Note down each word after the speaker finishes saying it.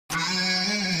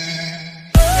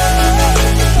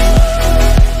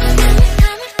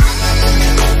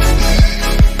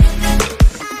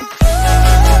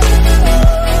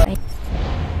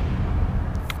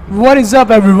What is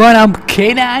up everyone? I'm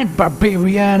K9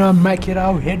 Barbarian और मैं खेल रहा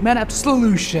हूँ Hitman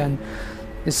Absolution।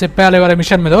 इससे पहले वाले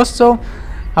मिशन में दोस्तों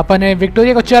अपन ने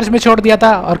विक्टोरिया को चर्च में छोड़ दिया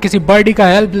था और किसी बर्डी का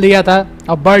हेल्प लिया था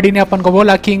और बर्डी ने अपन को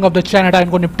बोला किंग ऑफ द चाइना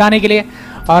को निपटाने के लिए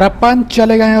और अपन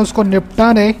चले गए हैं उसको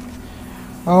निपटाने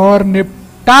और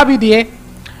निपटा भी दिए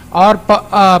और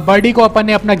बर्डी को अपन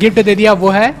ने अपना गिफ्ट दे दिया, वो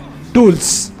है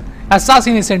टूल्स,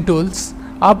 असैसिनेशन टूल्स।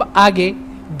 अब आगे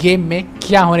गेम में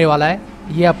क्या होने वाला है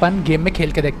ये अपन गेम में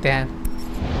खेल के देखते हैं।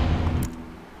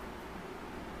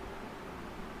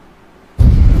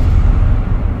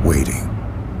 Waiting.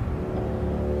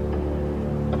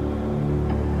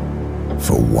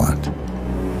 For what?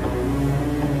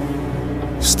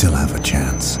 Still have a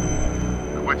chance. The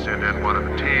wits end in one of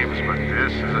the teams, but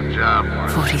this is a job.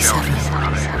 47.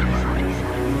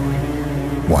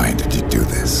 Why did you do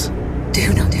this? Do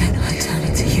not let her turn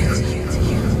into you.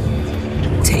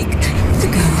 Take the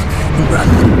girl and run.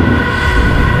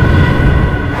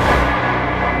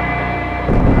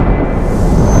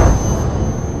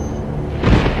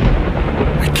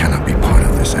 I cannot be part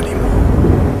of this anymore.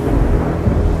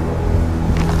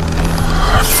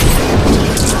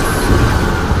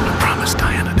 I promised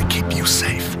Diana to keep you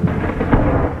safe.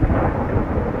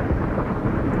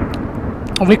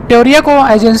 Victoria को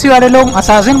agency वाले लोग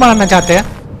assassin बनाना चाहते हैं।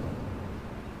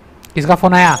 किसका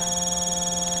phone आया?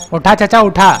 उठा चाचा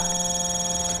उठा।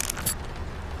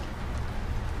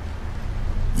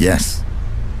 Yes.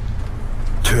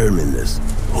 Terminus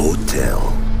Hotel,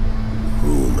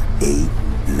 room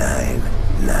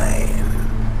 899.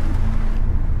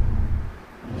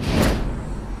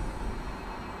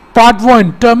 Part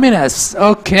 1 Terminus.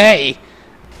 Okay.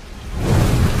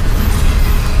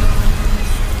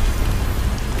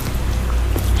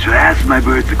 So I asked my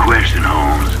birds a question,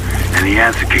 Holmes, and the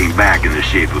answer came back in the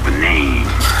shape of a name.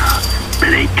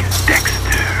 Blake Dexter.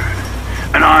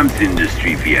 An arms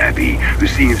industry VIP who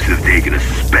seems to have taken a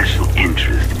special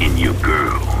interest in your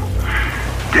girl.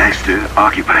 Dexter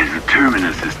occupies the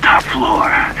Terminus's top floor,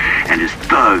 and his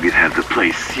thugs have the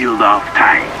place sealed off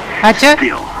tight. Achha?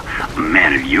 Still, a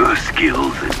man of your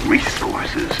skills and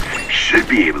resources should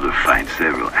be able to find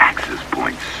several access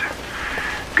points.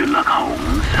 Good luck,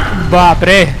 Holmes. बाप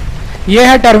रे, ये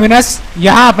है terminus.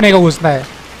 यहाँ अपने को घुसना है।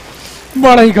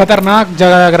 बड़ा ही खतरनाक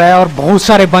जगह लग रहा है और बहुत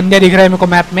सारे बंदे दिख रहे हैं मेरे को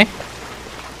मैप में।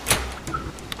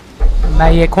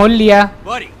 मैं ये खोल लिया।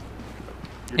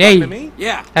 Hey.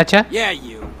 Yeah. अच्छा। Yeah,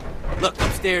 you. Look,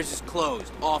 upstairs is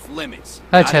closed, off limits.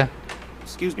 अच्छा।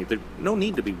 Excuse me, there's no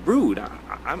need to be rude.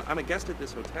 I'm a guest at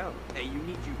this hotel. Hey, you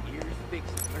need your ears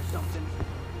fixed or something?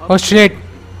 Oh shit.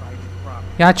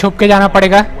 यहाँ छुप के जाना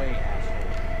पड़ेगा।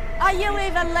 Are you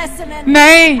even listening?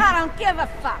 नहीं। I don't give a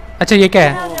fuck. अच्छा ये क्या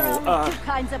है? Now there are only two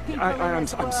kinds of people in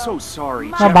this I'm so world. sorry.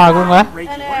 मैं भागूंगा। An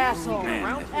asshole. Man,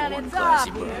 And it's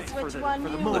classy obvious which one you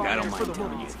Look, I are. don't mind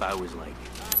telling you if I was like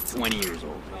 20 years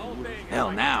old.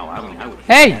 Hell, now, I mean, I would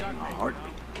Hey. have a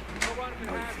heartbeat.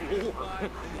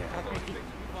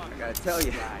 I gotta tell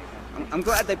you, I'm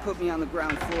glad they put me on the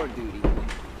ground floor duty.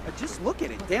 Just look at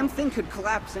it. Damn thing could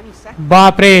collapse any second.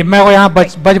 बाप रे, मैं को यहाँ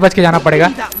बच के जाना पड़ेगा।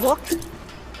 See that look?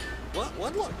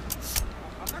 What look?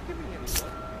 I'm not giving you any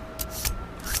look.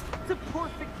 It's a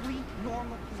perfectly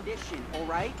normal condition, all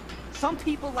right? Some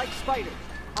people like spiders.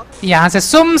 यहाँ से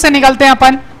सुम से निकलते हैं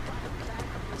अपन।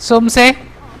 सुम से।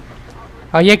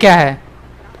 और ये क्या है?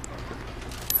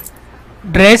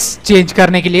 ड्रेस चेंज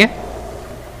करने के लिए।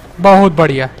 बहुत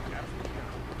बढ़िया।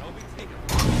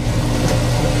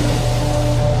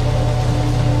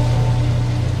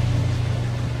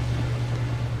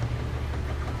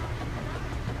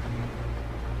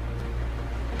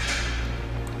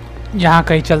 यहाँ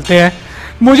कहीं चलते हैं।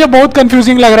 मुझे बहुत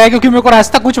कंफ्यूजिंग लग रहा है क्योंकि मेरे को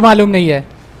रास्ता कुछ मालूम नहीं है।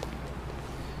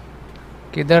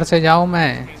 किधर से जाऊं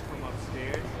मैं?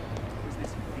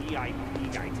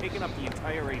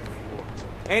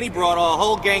 And he brought a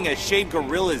whole gang of shaved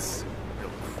gorillas. Real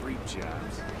creep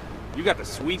jobs. You got the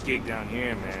sweet gig down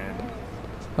here, man.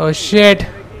 Oh shit.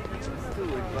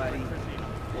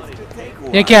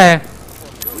 ये क्या है?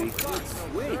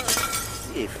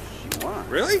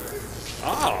 Really?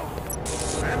 Oh.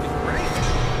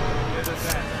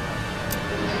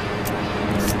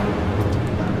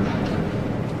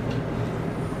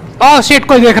 ओह शिट,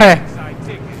 कोई देख रहा है।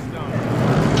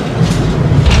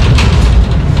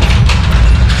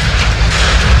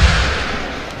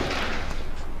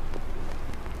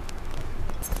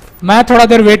 मैं थोड़ा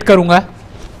देर वेट करूंगा।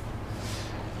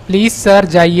 प्लीज सर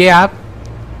जाइए आप।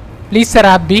 प्लीज सर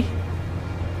आप भी।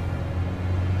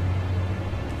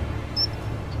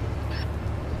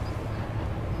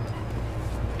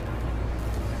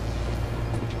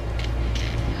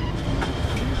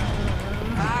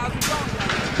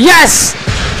 Yes!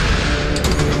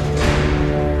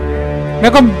 मेरे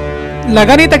को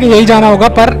लगा नहीं था कि यही जाना होगा,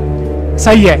 पर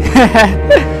सही है।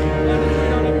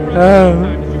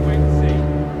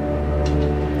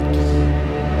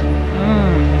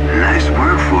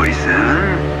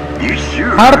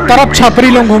 हर तरफ छपरी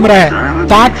लोग घूम रहे हैं,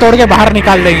 दांत तोड़ के बाहर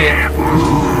निकाल देंगे।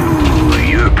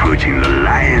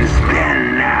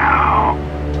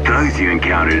 Thugs you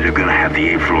encountered are gonna have the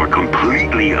 8th floor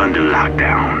completely under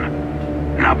lockdown.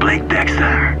 Now Blake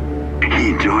Dexter, he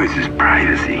enjoys his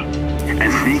privacy, and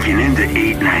sneaking into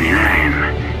 899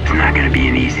 is not gonna be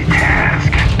an easy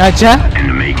task. अच्छा?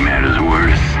 And to make matters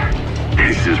worse,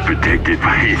 Dexter's protected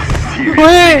by a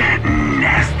serious,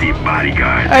 nasty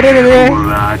bodyguard who will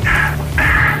not,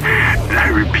 I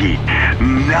repeat,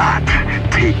 not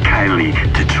take kindly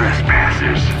to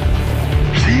trespassers.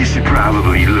 So you should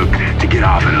probably look to get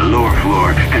off at a lower floor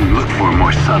and look for a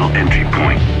more subtle entry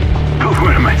point. But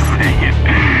what am I saying?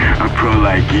 A pro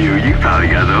like you probably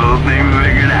got the whole thing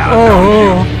figured out, don't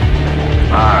you?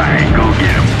 Alright, go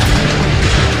get him.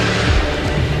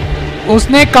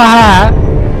 उसने कहा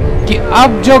कि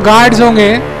अब जो guards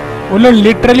होंगे वो लोग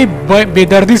literally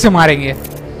बेदर्दी से मारेंगे।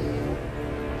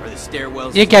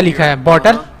 ये क्या लिखा है?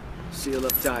 बॉटल?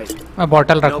 मैं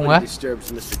बॉटल रखूंगा।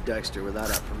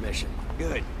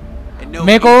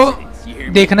 मेरे को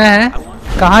देखना है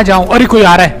कहाँ जाऊं। अरे कोई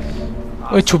आ रहा है,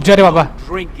 कोई छुप जा रे बाबा।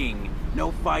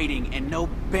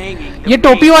 ये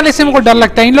टोपी वाले से मेरे को डर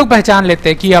लगता है, इन लोग पहचान लेते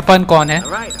हैं कि अपन कौन है।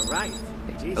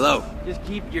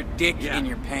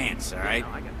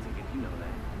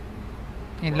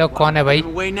 इन लोग कौन है भाई?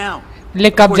 ले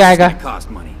कब जाएगा?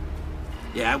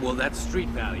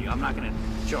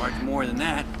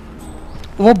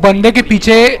 वो बंदे के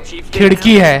पीछे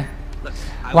खिड़की है,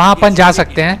 वहां अपन जा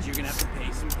सकते हैं।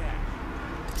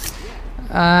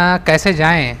 कैसे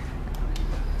जाएं?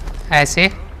 ऐसे?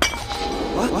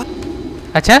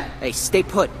 अच्छा? Hey, stay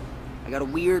put. I got a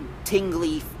weird,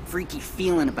 tingly, freaky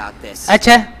feeling about this.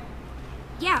 अच्छा?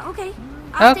 Yeah, okay.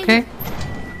 Okay.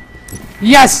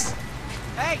 Yes.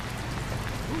 Hey,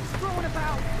 who's throwing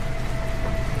about?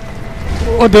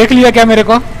 वो देख लिया क्या मेरे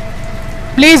को?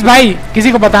 प्लीज भाई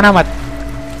किसी को बताना मत।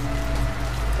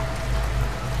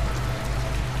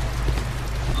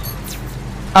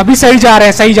 अभी सही जा रहे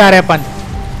हैं, सही जा रहे हैं अपन।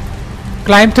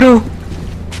 क्लाइम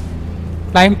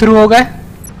थ्रू हो गए।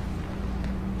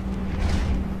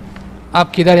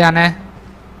 अब किधर जाना है?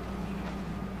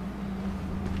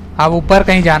 अब ऊपर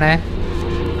कहीं जाना है।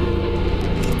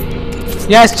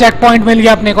 यस, चेक पॉइंट मिल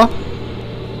गया अपने को।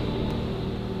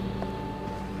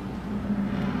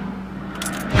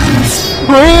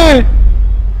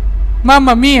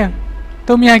 मामा मिया,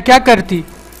 तुम यहाँ क्या करती?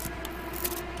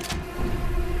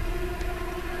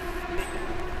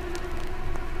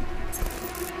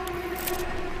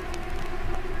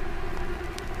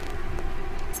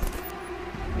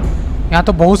 यहाँ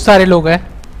तो बहुत सारे लोग हैं,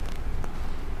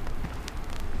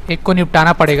 एक को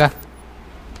निपटाना पड़ेगा।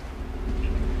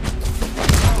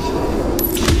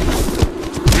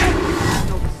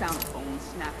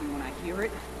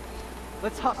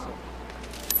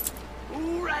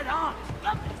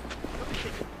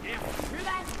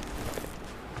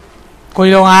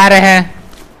 कोई लोग आ रहे हैं।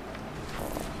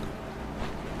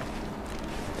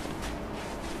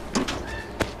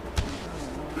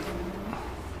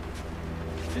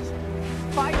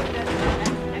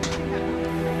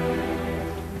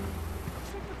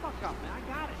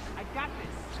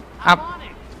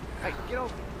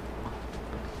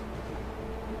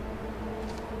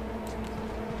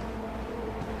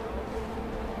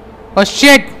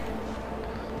 शिट,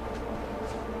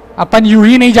 अपन यूं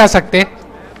ही नहीं जा सकते।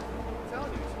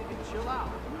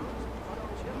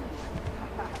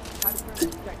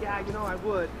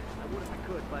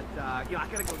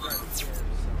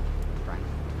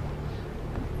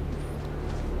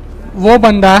 वो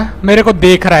बंदा मेरे को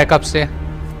देख रहा है कब से।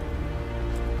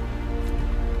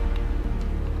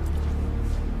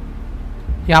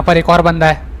 यहां पर एक और बंदा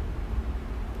है।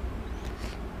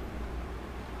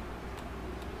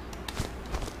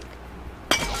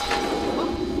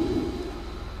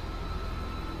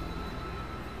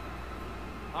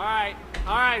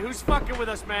 Who's fucking with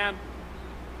us, man?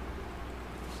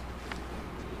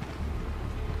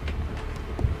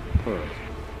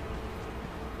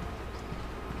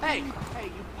 Hey,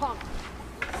 you punk!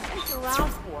 What's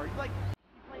around for? You like?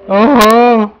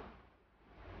 Oh.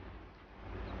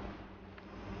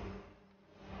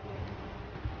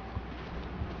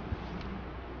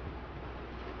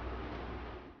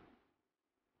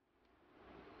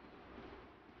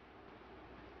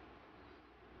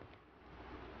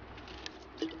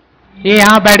 ये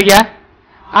यहाँ बैठ गया,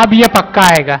 अब ये पक्का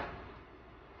आएगा।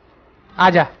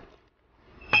 आजा।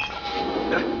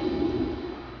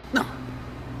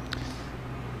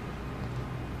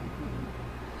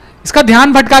 इसका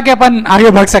ध्यान भटका के अपन आगे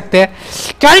बढ़ सकते हैं।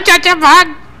 चल चाचा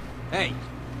भाग। Hey,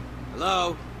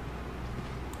 hello.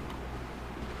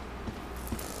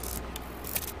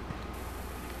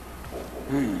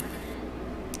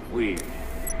 Weird.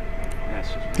 That's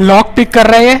just... lock pick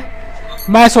कर रहे हैं।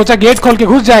 मैं सोचा गेट खोल के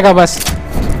घुस जाएगा बस।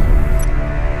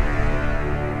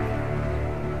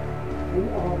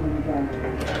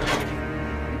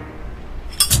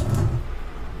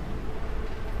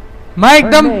 मैं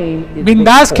एकदम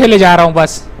बिंदास खेले जा रहा हूं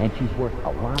बस।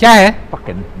 क्या है?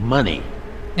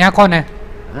 यहाँ कौन है?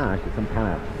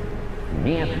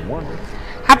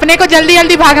 अपने को जल्दी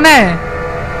जल्दी भागना है।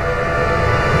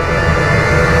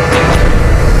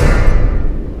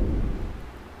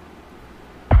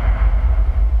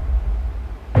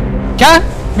 क्या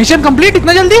मिशन कंप्लीट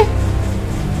इतना जल्दी?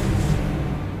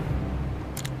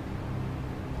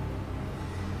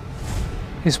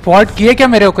 स्पॉट किए क्या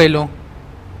मेरे को कई लोग?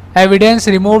 Evidence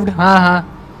removed. हाँ हाँ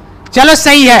चलो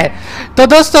सही है। तो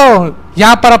दोस्तों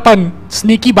यहाँ पर अपन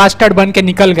स्नीकी बास्टर्ड बन के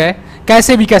निकल गए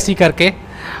कैसे भी कैसी करके,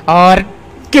 और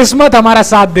किस्मत हमारा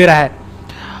साथ दे रहा है।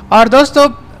 और दोस्तों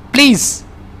प्लीज़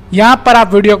यहाँ पर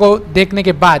आप वीडियो को देखने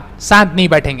के बाद शांत नहीं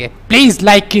बैठेंगे। प्लीज़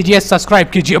लाइक कीजिए, सब्सक्राइब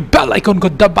कीजिए, बेल आइकन को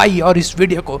दबाइए और इस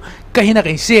वीडियो को कहीं ना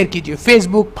कहीं शेयर कीजिए।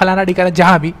 फेसबुक फलाना ढिकाना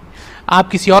जहाँ भी आप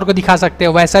किसी और को दिखा सकते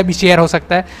हो वैसा भी शेयर हो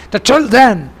सकता है। तो चल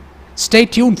देन स्टे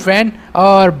ट्यून्ड फ्रेंड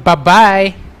और बाय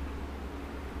बाय।